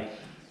 right? Like,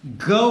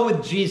 go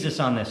with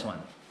Jesus on this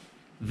one.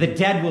 The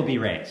dead will be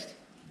raised,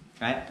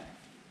 right?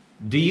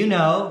 Do you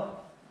know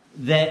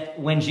that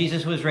when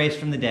Jesus was raised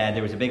from the dead,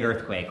 there was a big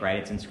earthquake, right?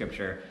 It's in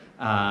Scripture.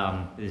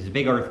 There's a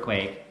big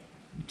earthquake.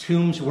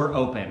 Tombs were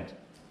opened.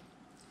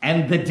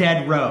 And the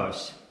dead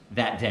rose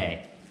that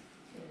day.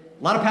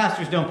 A lot of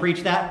pastors don't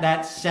preach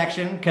that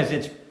section because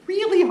it's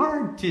really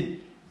hard to,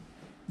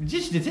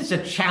 it's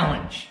a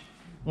challenge.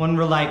 When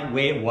we're like,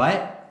 wait,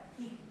 what?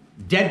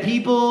 Dead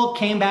people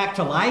came back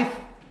to life?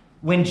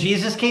 When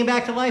Jesus came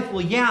back to life?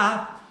 Well,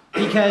 yeah,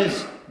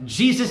 because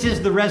Jesus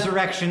is the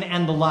resurrection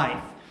and the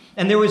life.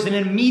 And there was an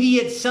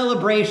immediate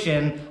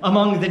celebration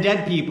among the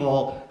dead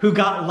people who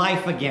got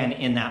life again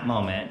in that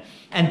moment.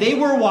 And they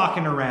were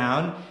walking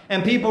around,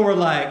 and people were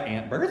like,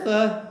 "Aunt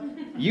Bertha,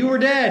 you were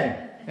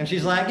dead." And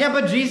she's like, "Yeah,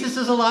 but Jesus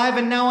is alive,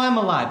 and now I'm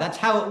alive." That's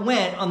how it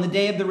went on the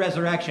day of the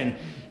resurrection.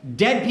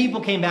 Dead people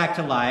came back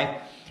to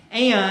life,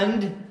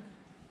 and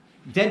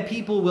dead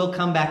people will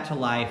come back to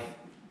life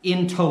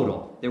in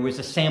total. There was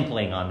a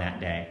sampling on that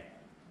day.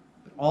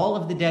 All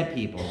of the dead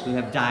people who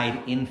have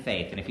died in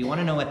faith. And if you want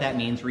to know what that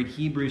means, read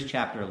Hebrews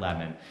chapter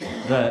 11.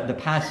 The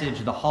passage,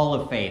 the hall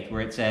of faith, where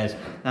it says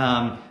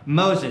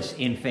Moses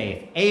in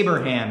faith,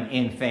 Abraham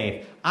in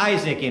faith,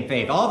 Isaac in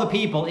faith, all the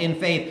people in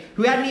faith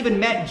who hadn't even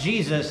met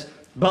Jesus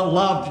but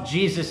loved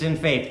Jesus in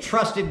faith,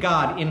 trusted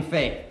God in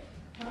faith.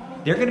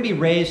 They're going to be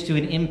raised to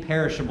an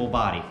imperishable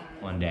body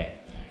one day.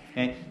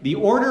 Okay? The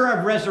order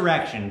of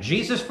resurrection,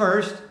 Jesus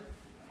first,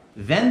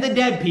 then the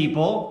dead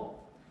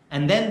people,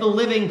 and then the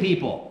living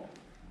people.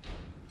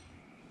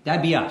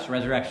 That'd be us,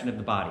 resurrection of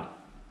the body.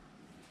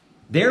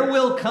 There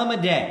will come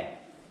a day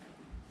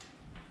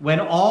when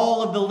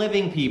all of the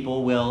living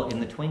people will, in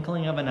the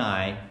twinkling of an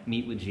eye,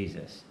 meet with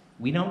Jesus.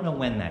 We don't know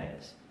when that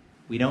is.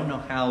 We don't know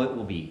how it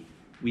will be.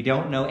 We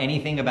don't know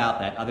anything about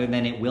that other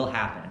than it will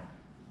happen.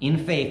 In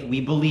faith,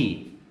 we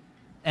believe.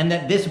 And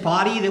that this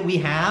body that we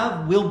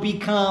have will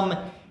become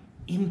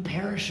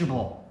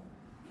imperishable.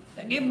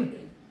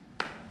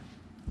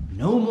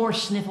 No more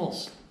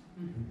sniffles.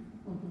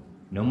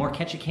 No more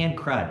catch-a-can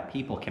crud.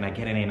 People, can I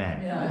get an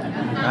amen?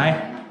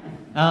 Yeah.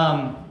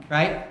 Right?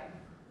 Right?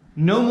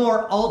 No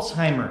more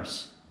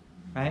Alzheimer's.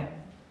 Right?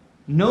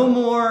 No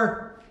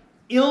more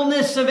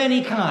illness of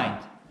any kind.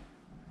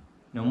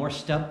 No more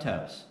stub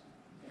toes.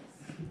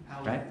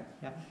 Right?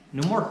 Yeah.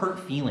 No more hurt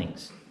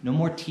feelings. No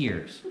more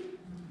tears.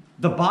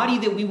 The body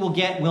that we will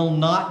get will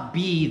not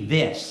be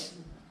this.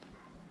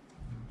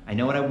 I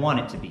know what I want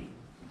it to be.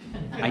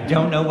 I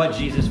don't know what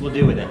Jesus will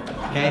do with it,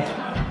 okay?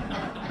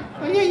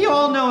 Well, you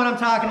all know what I'm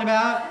talking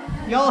about.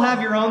 You all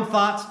have your own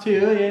thoughts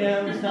too.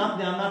 I'm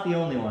not the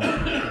only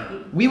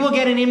one. We will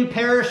get an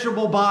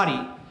imperishable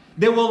body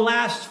that will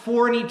last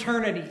for an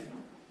eternity.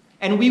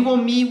 And we will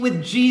meet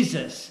with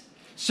Jesus.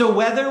 So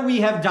whether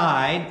we have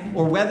died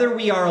or whether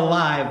we are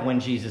alive when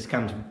Jesus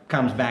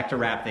comes back to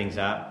wrap things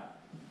up,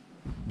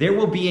 there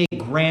will be a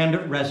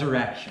grand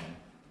resurrection.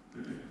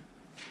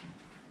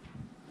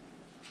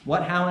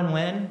 What, how, and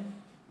when?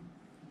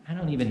 I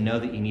don't even know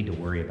that you need to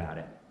worry about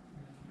it.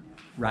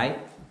 Right?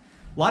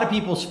 A lot of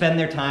people spend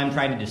their time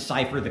trying to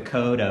decipher the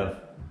code of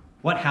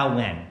what, how,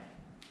 when.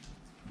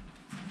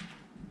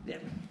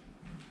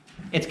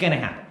 It's going to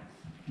happen.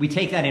 We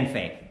take that in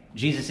faith.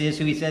 Jesus is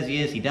who he says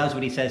he is. He does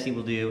what he says he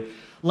will do.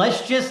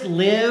 Let's just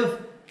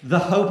live the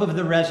hope of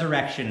the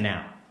resurrection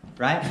now,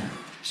 right?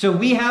 So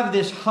we have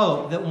this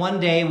hope that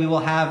one day we will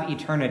have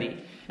eternity.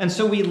 And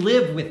so we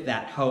live with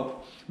that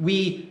hope.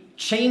 We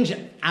change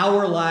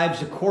our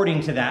lives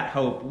according to that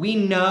hope. We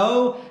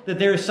know that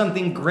there is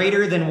something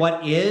greater than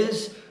what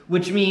is,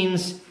 which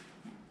means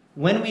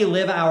when we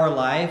live our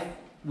life,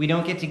 we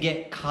don't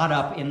get caught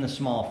up in the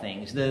small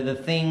things. The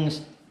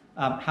things,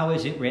 how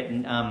is it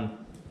written?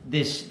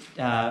 This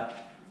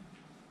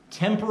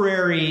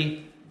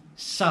temporary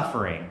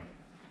suffering,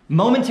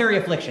 momentary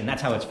affliction,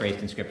 that's how it's phrased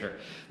in Scripture.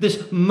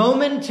 This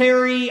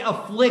momentary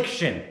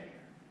affliction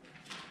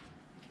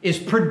is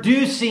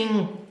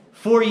producing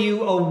for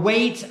you a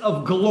weight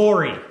of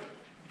glory.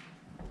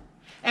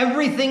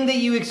 Everything that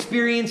you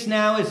experience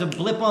now is a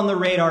blip on the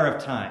radar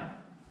of time.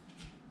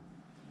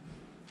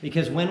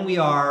 Because when we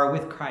are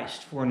with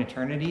Christ for an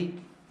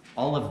eternity,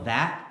 all of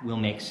that will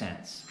make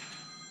sense.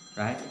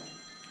 Right?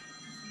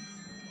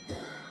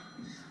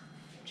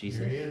 Jesus.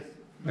 Here he is.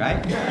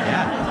 Right?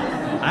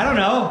 Yeah. I don't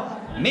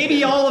know.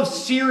 Maybe all of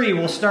Siri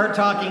will start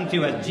talking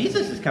to us.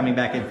 Jesus is coming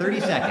back in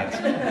 30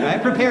 seconds.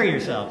 Right? Prepare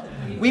yourself.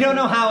 We don't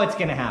know how it's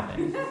going to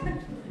happen.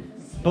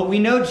 But we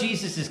know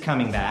Jesus is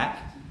coming back,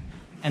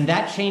 and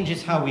that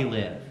changes how we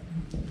live.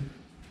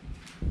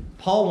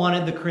 Paul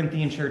wanted the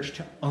Corinthian church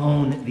to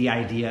own the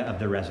idea of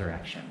the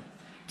resurrection,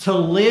 to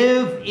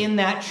live in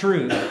that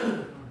truth,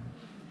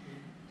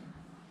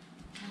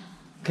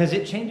 because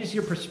it changes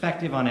your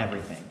perspective on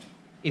everything.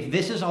 If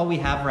this is all we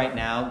have right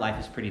now, life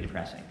is pretty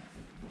depressing.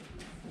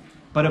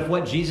 But if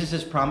what Jesus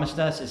has promised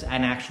us is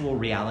an actual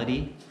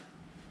reality,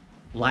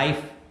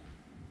 life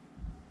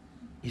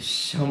is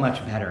so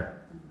much better.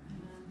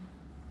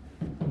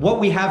 What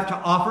we have to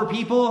offer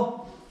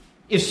people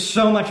is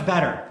so much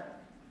better.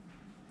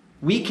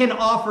 We can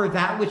offer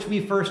that which we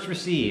first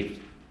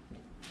received,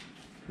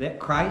 that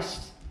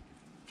Christ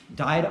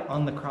died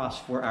on the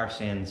cross for our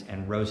sins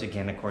and rose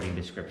again according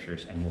to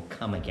Scriptures and will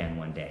come again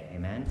one day.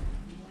 Amen?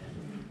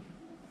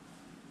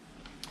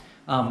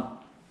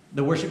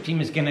 The worship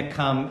team is going to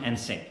come and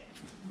sing.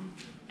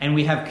 And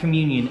we have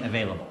communion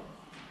available.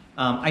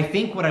 I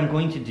think what I'm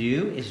going to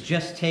do is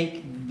just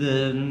take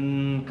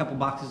the couple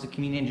boxes of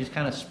communion and just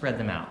kind of spread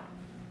them out.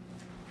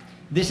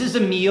 This is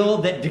a meal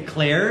that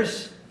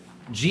declares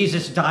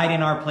Jesus died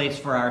in our place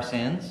for our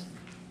sins.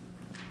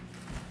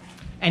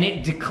 And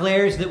it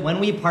declares that when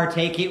we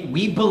partake it,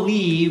 we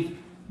believe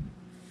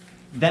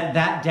that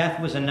that death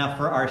was enough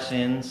for our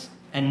sins,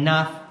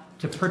 enough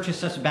to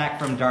purchase us back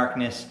from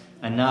darkness,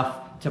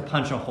 enough to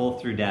punch a hole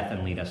through death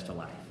and lead us to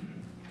life.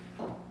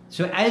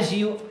 So as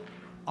you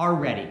are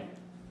ready,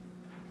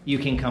 you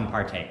can come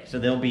partake. So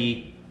there'll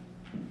be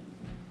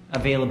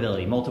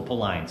availability, multiple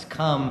lines.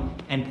 Come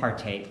and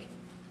partake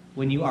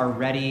when you are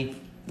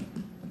ready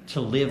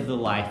to live the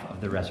life of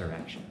the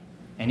resurrection.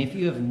 And if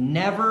you have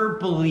never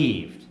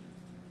believed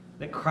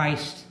that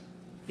Christ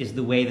is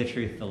the way, the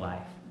truth, the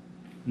life,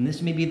 and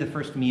this may be the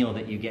first meal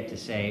that you get to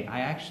say, I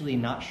actually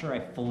not sure I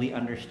fully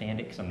understand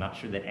it, because I'm not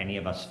sure that any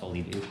of us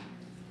fully do,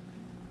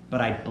 but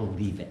I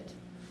believe it.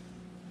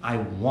 I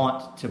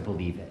want to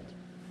believe it.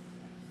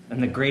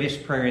 And the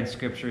greatest prayer in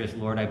Scripture is,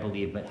 Lord, I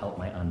believe, but help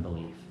my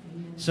unbelief.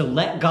 So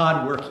let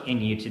God work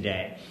in you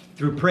today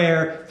through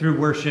prayer, through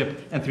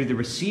worship, and through the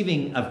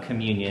receiving of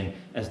communion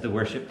as the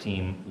worship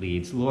team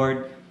leads.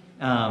 Lord,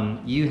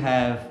 you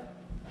have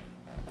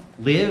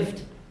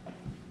lived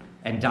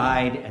and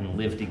died and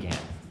lived again.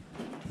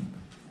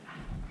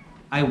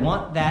 I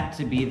want that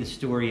to be the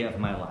story of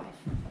my life.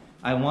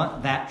 I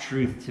want that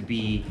truth to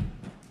be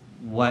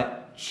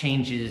what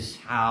changes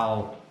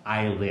how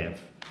I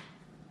live.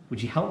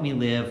 Would you help me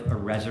live a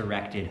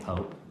resurrected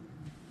hope?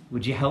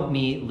 Would you help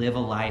me live a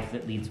life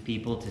that leads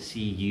people to see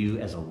you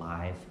as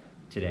alive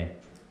today?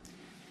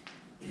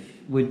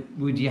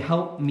 Would you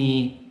help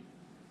me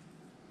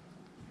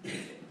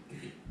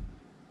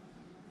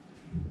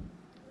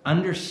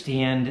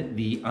understand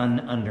the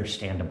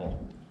ununderstandable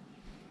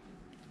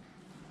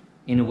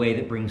in a way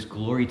that brings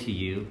glory to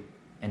you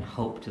and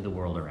hope to the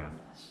world around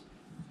us?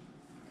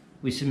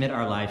 We submit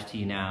our lives to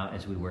you now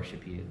as we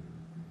worship you,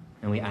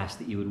 and we ask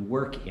that you would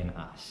work in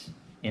us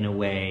in a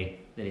way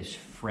that is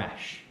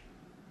fresh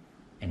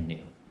and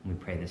new. We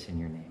pray this in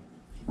your name.